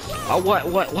gameplay and... Oh,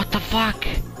 what the fuck?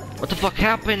 What the fuck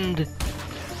happened?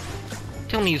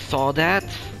 Tell me you saw that.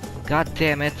 God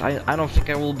damn it, I don't think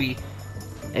I will be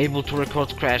able to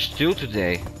record Crash 2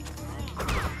 today.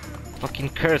 Fucking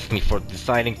curse me for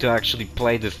deciding to actually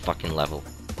play this fucking level.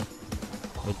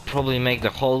 Would probably make the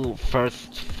whole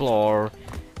first floor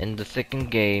in the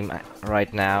second game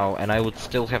right now, and I would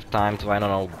still have time to, I don't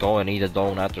know, go and eat a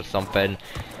donut or something.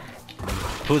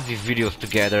 Put these videos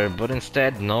together, but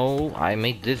instead, no, I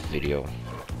made this video.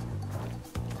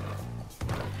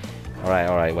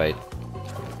 Alright, wait.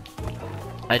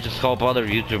 I just hope other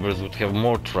YouTubers would have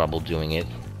more trouble doing it.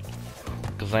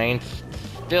 Cause I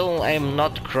am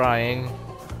not crying.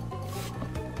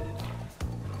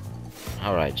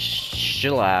 Alright,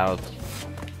 chill out.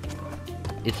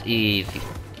 It's easy.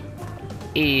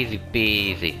 Easy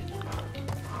peasy.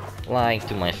 Lying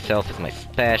to myself is my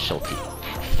specialty.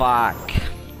 Fuck.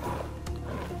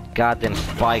 Goddamn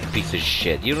spike piece of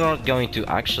shit. You're not going to...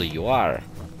 Actually, you are.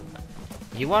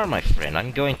 You are my friend.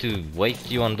 I'm going to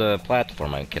waste you on the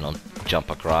platform I cannot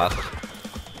jump across.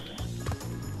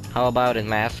 How about it,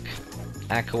 Mask?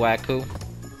 Aku Aku?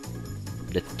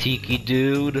 The Tiki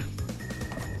Dude?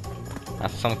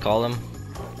 As some call him.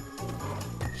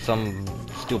 Some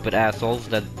stupid assholes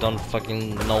that don't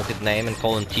fucking know his name and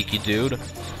call him Tiki Dude.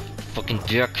 Fucking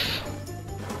dicks.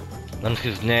 Then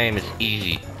his name is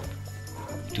easy.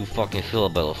 2 fucking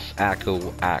syllables.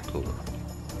 Aku Aku.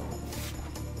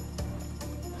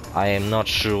 I am not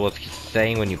sure what he's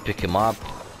saying when you pick him up.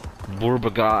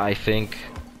 Burbaga, I think.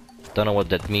 Don't know what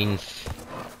that means.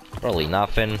 Probably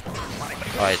nothing.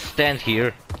 Alright, stand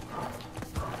here.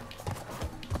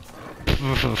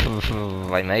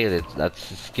 I made it.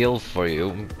 That's skills for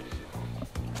you.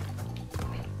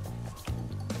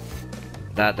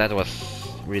 That was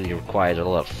really required a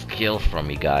lot of skill from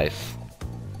me, guys.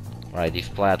 Right, these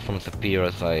platforms appear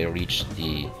as I reach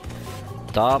the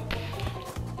top.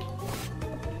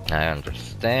 I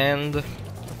understand.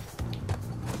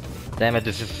 Damn it,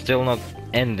 this is still not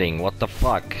ending. What the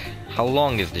fuck? How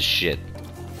long is this shit?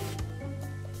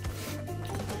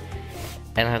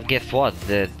 And guess what?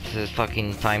 That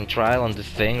fucking time trial on this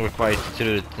thing requires to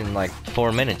do it in like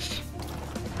 4 minutes.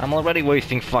 I'm already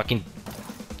wasting fucking...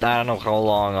 I don't know how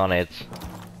long on it.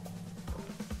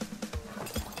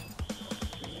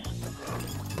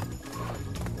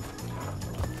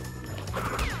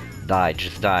 Die,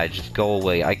 just go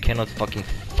away. I cannot fucking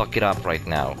fuck it up right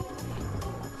now.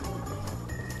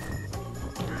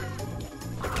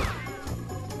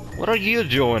 What are you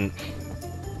doing?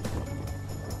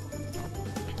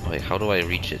 Wait, how do I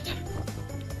reach it?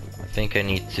 I think I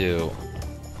need to...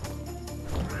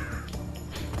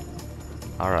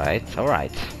 Alright.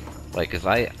 Like, cause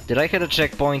did I hit a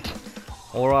checkpoint?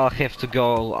 Or I'll have to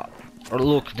go... Or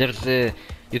look, there's a...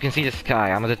 You can see the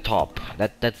sky, I'm at the top.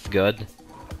 That's good.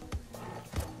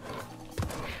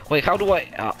 Wait, how do I...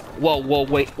 whoa,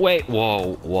 wait,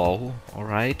 whoa.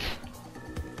 Alright.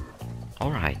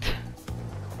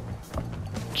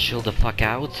 Chill the fuck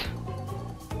out.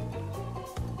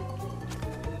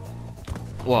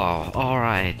 Whoa,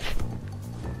 alright.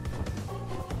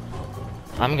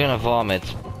 I'm gonna vomit.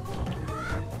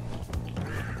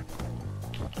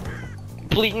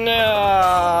 Please, no!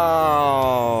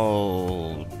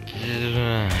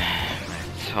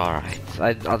 It's alright.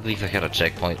 At least I had a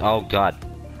checkpoint. Oh god.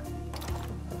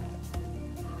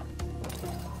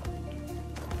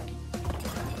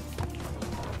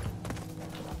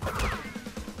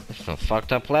 Some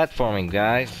fucked up platforming,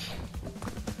 guys.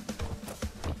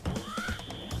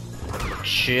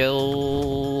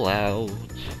 Chill out.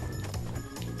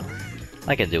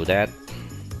 I can do that.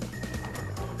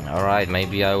 Alright,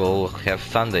 maybe I will have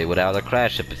Sunday without a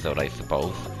crash episode, I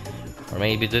suppose. Or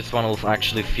maybe this one will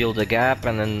actually fill the gap,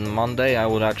 and then Monday I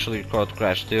would actually record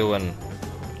Crash 2 and...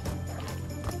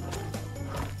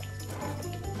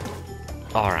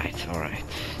 Alright.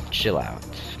 Chill out.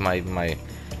 My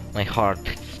heart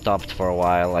stopped for a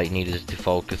while. I needed to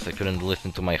focus. I couldn't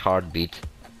listen to my heartbeat.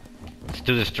 It's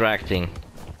too distracting.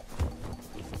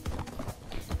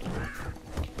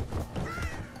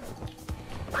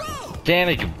 Damn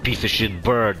it, you piece of shit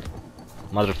bird.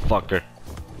 Motherfucker.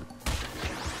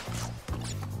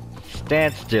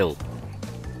 Stand still.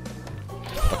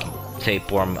 Fucking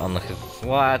tapeworm on his...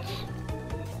 What?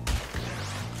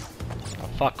 Oh,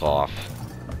 fuck off.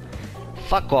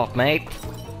 Fuck off, mate.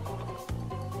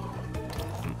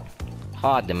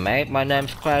 Howdy, mate. My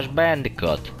name's Crash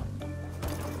Bandicoot.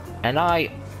 And I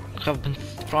have been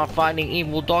finding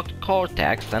evil Dr.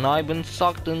 Cortex, and I've been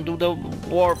sucked into the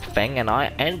warp thing, and I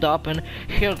end up in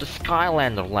here, the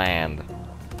Skylander land.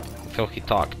 So he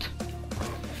talked.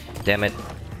 Damn it.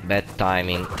 Bad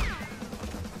timing.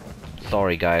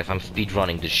 Sorry guys, I'm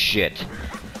speedrunning this shit.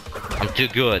 I'm too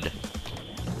good.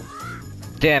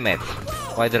 Damn it.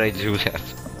 Why did I do that?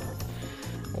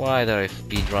 Why did I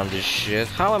speedrun this shit?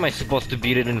 How am I supposed to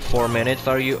beat it in 4 minutes?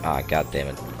 Are you... Ah, god damn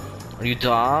it. Are you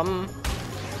dumb?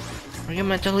 Are you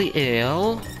mentally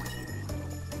ill?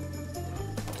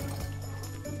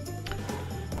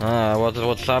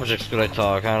 What subjects could I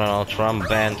talk? I don't know, Trump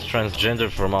banned transgender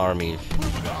from armies.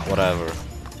 Whatever.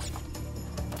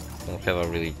 I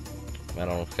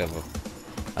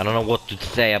don't know what to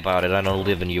say about it. I don't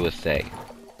live in USA.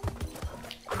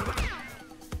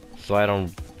 So I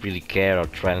don't really care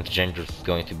if transgenders is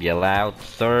going to be allowed to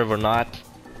serve or not.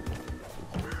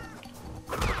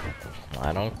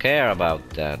 I don't care about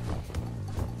that.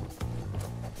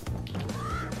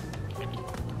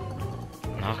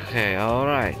 Okay,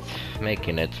 alright.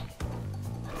 Making it.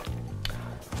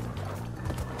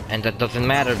 And that doesn't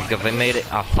matter because I made it.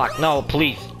 Oh fuck, no,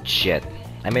 please. Shit.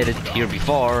 I made it here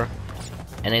before.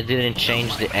 And it didn't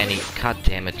change god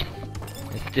damn it.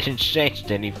 It didn't change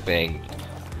anything.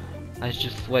 I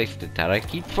just wasted that. I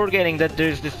keep forgetting that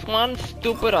there's this one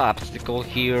stupid obstacle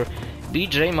here.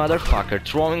 BJ motherfucker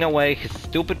throwing away his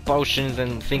stupid potions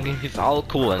and thinking he's all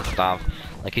cool and stuff.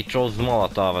 Like he throws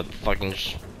Molotov at fucking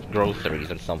groceries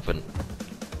or something.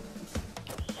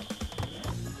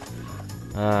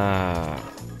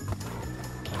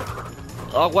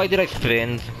 Oh, why did I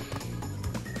spin?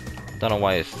 Don't know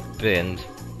why I spinned.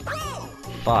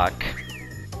 Fuck.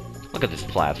 Look at this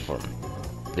platform.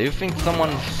 Do you think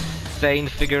someone sane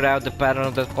figured out the pattern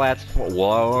of that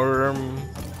platform?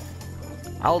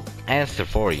 I'll answer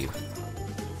for you.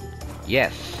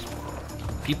 Yes.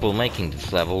 People making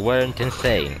this level weren't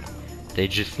insane. They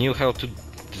just knew how to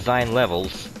design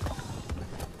levels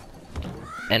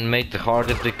and made the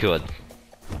hardest they could.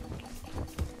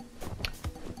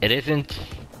 It isn't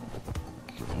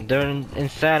their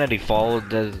insanity fault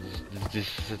that this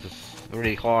is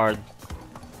really hard.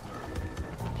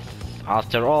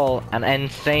 After all, an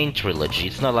insane trilogy.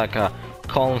 It's not like a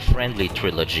calm-friendly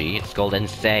trilogy. It's called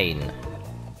insane.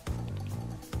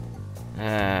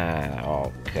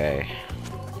 Okay.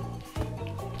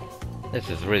 This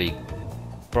is really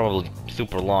probably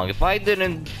super long. If I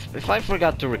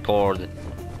forgot to record,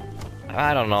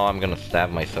 I don't know, I'm gonna stab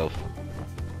myself.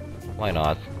 Why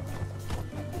not?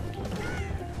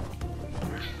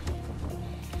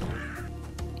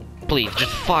 Please,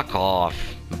 just fuck off,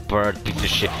 bird piece of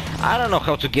shit. I don't know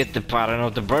how to get the pattern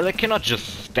of the bird. I cannot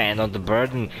just stand on the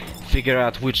bird and figure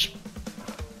out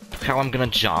how I'm gonna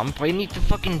jump. I need to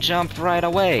fucking jump right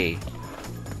away.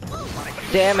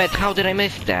 Damn it, how did I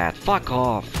miss that? Fuck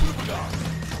off.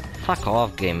 Fuck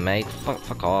off, game mate.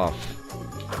 Fuck off.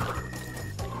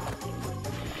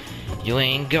 You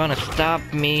ain't gonna stop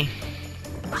me.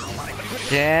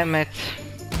 Damn it.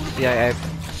 See, I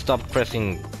stopped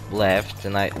pressing left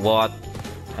and I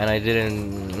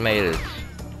didn't made it.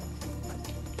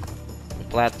 The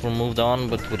platform moved on,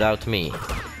 but without me.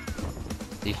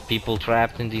 These people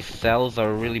trapped in these cells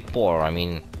are really poor. I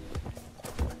mean,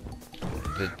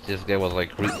 this guy was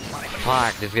like,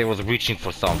 fuck, this guy was reaching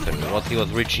for something. What he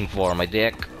was reaching for, my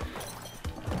dick?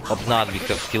 Hope not,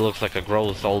 because he looks like a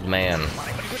gross old man.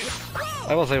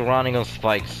 Why was I running on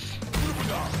spikes?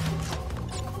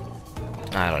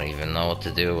 I don't even know what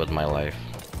to do with my life.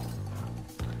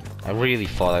 I really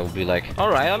thought I would be like,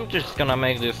 alright, I'm just gonna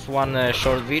make this one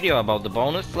short video about the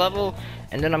bonus level,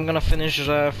 and then I'm gonna finish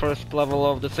the first level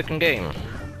of the second game.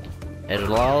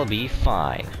 It'll all be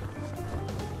fine.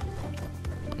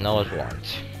 No, it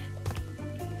won't.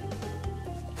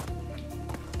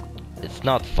 It's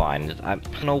not fine. I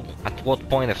don't know at what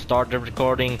point I started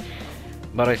recording,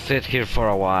 but I sit here for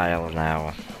a while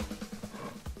now.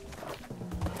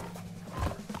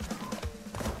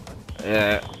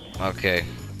 Okay.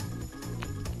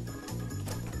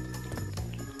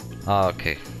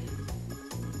 Okay.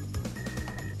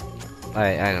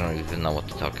 I don't even know what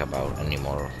to talk about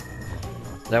anymore.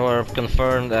 There were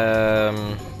confirmed,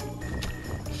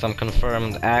 some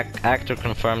confirmed actor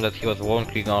confirmed that he was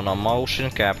working on a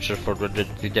motion capture for Red Dead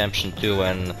Redemption 2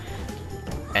 and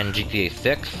GTA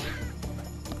 6.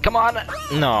 Come on!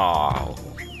 No!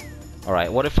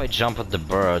 Alright, what if I jump at the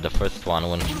bird, the first one,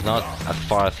 when he's not as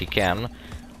far as he can,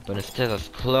 but instead as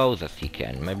close as he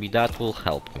can? Maybe that will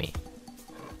help me.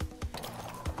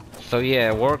 So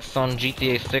yeah, works on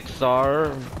GTA 6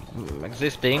 are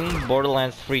existing,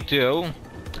 Borderlands 3 too.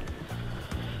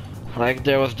 Like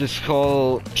there was this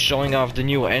whole showing off the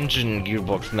new engine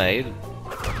Gearbox made.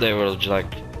 They were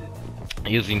like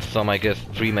using some, I guess,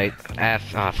 pre-made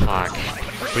assets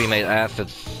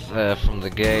from the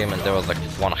game, and there was like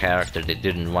this one character they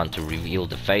didn't want to reveal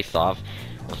the face of.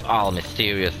 It was all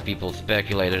mysterious. People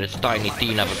speculated it's Tiny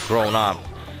Tina but grown up.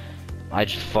 I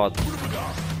just thought,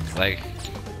 like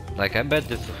I bet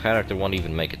this character won't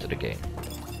even make it to the game.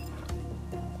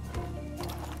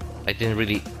 I didn't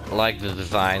really like the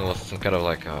design. It was some kind of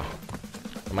like a,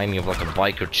 remind me of like a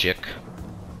biker chick.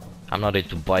 I'm not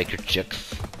into biker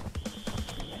chicks,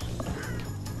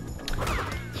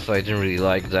 so I didn't really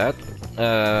like that.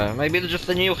 Maybe it's just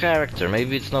a new character.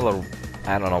 Maybe it's not a,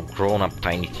 I don't know, grown-up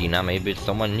Tiny Tina. Maybe it's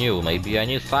someone new. Maybe a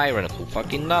new Siren. Who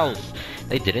fucking knows?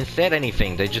 They didn't say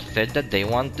anything. They just said that they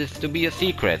want this to be a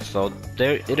secret. So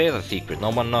there, it is a secret.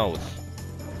 No one knows.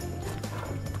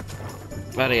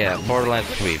 But yeah, Borderlands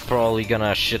 3. Probably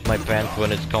gonna shit my pants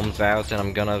when it comes out, and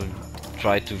I'm gonna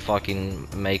try to fucking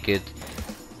make it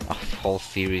a whole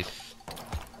series.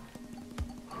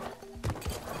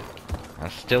 I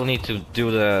still need to do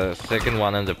the second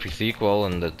one and the pre-sequel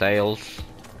and the Tales,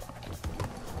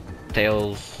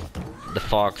 the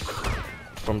fox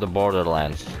from the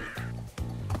Borderlands.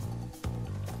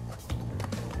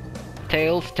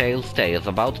 Tales, tales, tales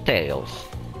about tails.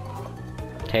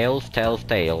 Tales, tales,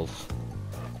 tales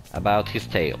about his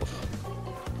tails.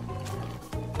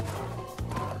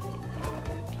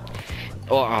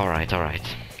 Oh, alright, alright.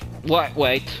 What?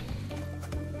 Wait.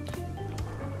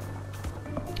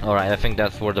 Alright, I think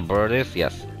that's where the bird is.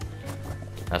 Yes.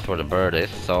 That's where the bird is.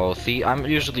 So, see, I'm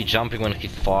usually jumping when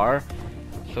he's far.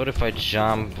 So what if I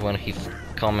jump when he's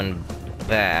coming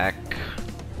back?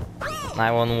 I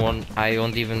won't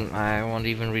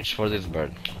even reach for this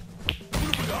bird.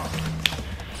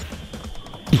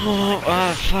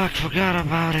 Oh, fuck, forgot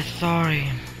about it, sorry.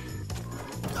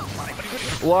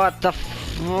 What the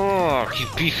fuck, you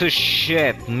piece of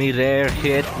shit. Mid-air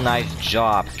hit, nice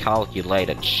job,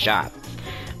 calculated shot.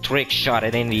 Trick shot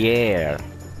it in the air.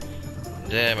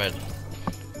 Damn it.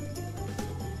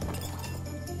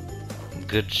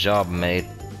 Good job, mate.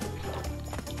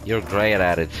 You're great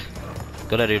at it.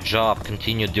 Good at your job,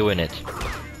 continue doing it.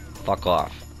 Fuck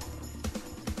off.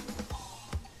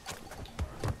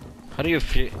 How do you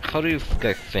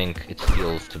guys think it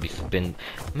feels to be spin?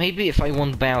 Maybe if I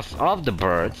won't bounce off the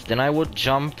birds, then I would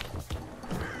jump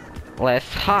less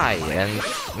high, and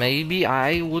maybe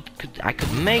I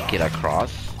could make it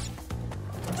across.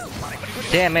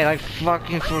 Damn it, I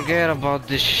fucking forget about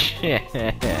this shit.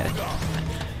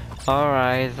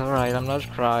 Alright, I'm not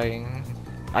crying.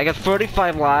 I got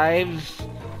 35 lives.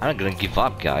 I'm not gonna give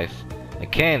up, guys. I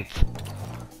can't.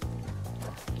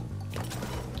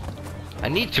 I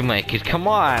need to make it, come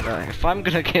on! If I'm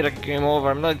gonna get a game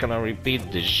over, I'm not gonna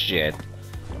repeat this shit.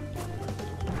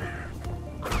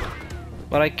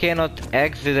 But I cannot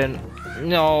exit and...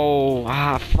 No!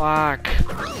 Ah, fuck!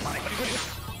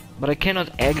 But I cannot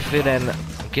exit and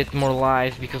get more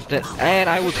lives because then... And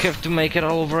I would have to make it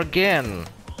all over again!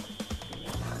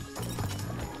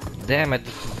 Damn it,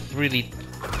 this is really...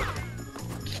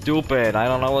 stupid, I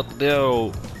don't know what to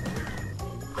do.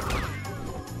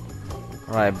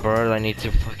 Alright, bird, I need to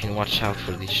fucking watch out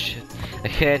for this shit. I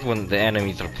hate when the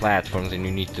enemies are platforms and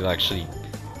you need to actually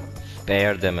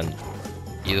spare them and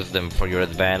use them for your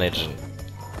advantage and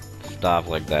stuff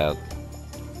like that.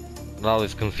 It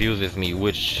always confuses me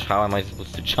how am I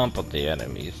supposed to jump at the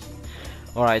enemies.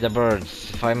 Alright, the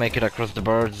birds. If I make it across the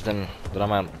birds, then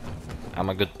I'm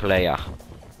a good player.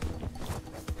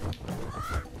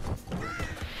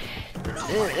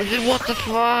 What the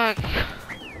fuck?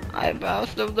 I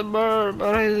bounced off the bird,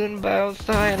 but I didn't bounce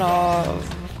high enough.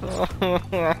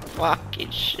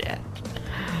 Fucking shit.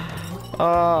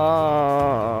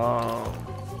 Oh.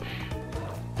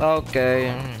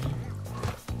 Okay.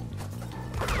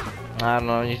 I don't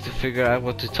know, I need to figure out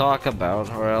what to talk about,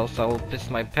 or else I will piss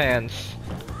my pants.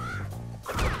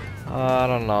 I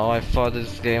don't know, I thought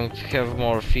this game would have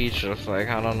more features, like,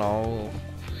 I don't know,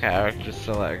 character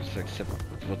select, except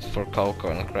what's for Coco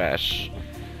and Crash.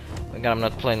 Again, I'm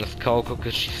not playing as Coco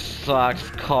because she sucks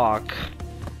cock.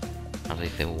 At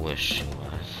least I wish she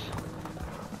was.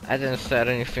 I didn't say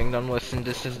anything, don't listen,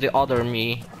 this is the other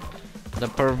me. The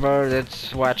perverted,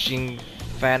 watching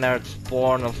fan arts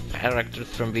porn of characters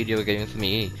from video games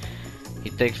me. He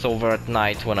takes over at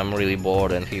night when I'm really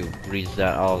bored and he reads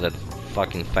all that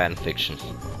fucking fan fictions.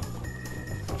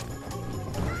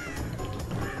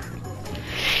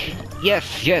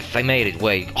 Yes, yes, I made it,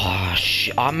 wait. Oh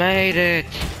shit, I made it!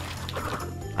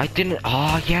 I didn't,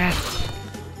 oh yes!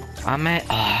 I made,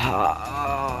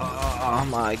 oh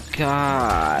my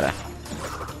god!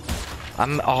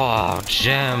 Oh,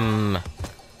 gem!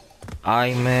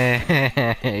 I made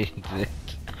it!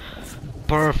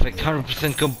 Perfect,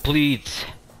 100% complete!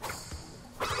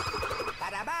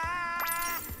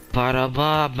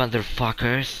 Ba-da-ba,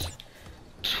 motherfuckers!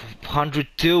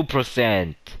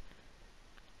 102%!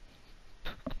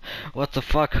 What the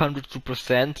fuck,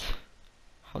 102%?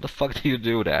 How the fuck do you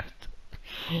do that?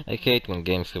 I hate when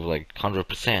games have like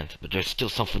 100%, but there's still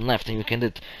something left and you can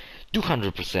do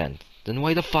 200%. Then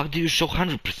why the fuck do you show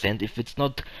 100% if it's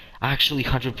not actually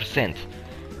 100%?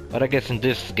 But I guess in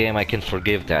this game I can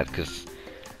forgive that, cause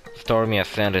Stormy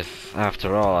Ascent is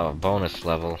after all a bonus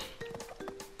level.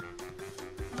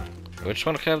 Which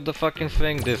one have the fucking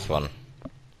thing? This one.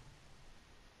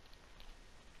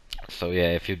 So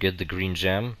yeah, if you get the green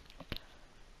gem,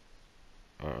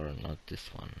 or not this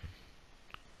one,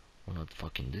 or not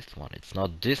fucking this one, it's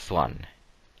not this one.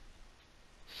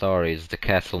 Sorry, it's the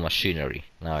castle machinery,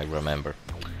 now I remember.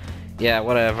 Yeah,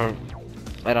 whatever,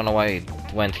 I don't know why it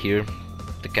went here.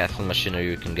 The castle machinery,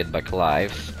 you can get back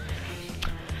lives.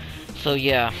 So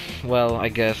yeah, well, I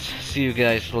guess see you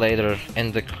guys later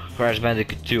in the Crash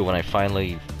Bandicoot 2 when I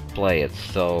finally play it.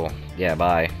 So yeah,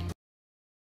 bye.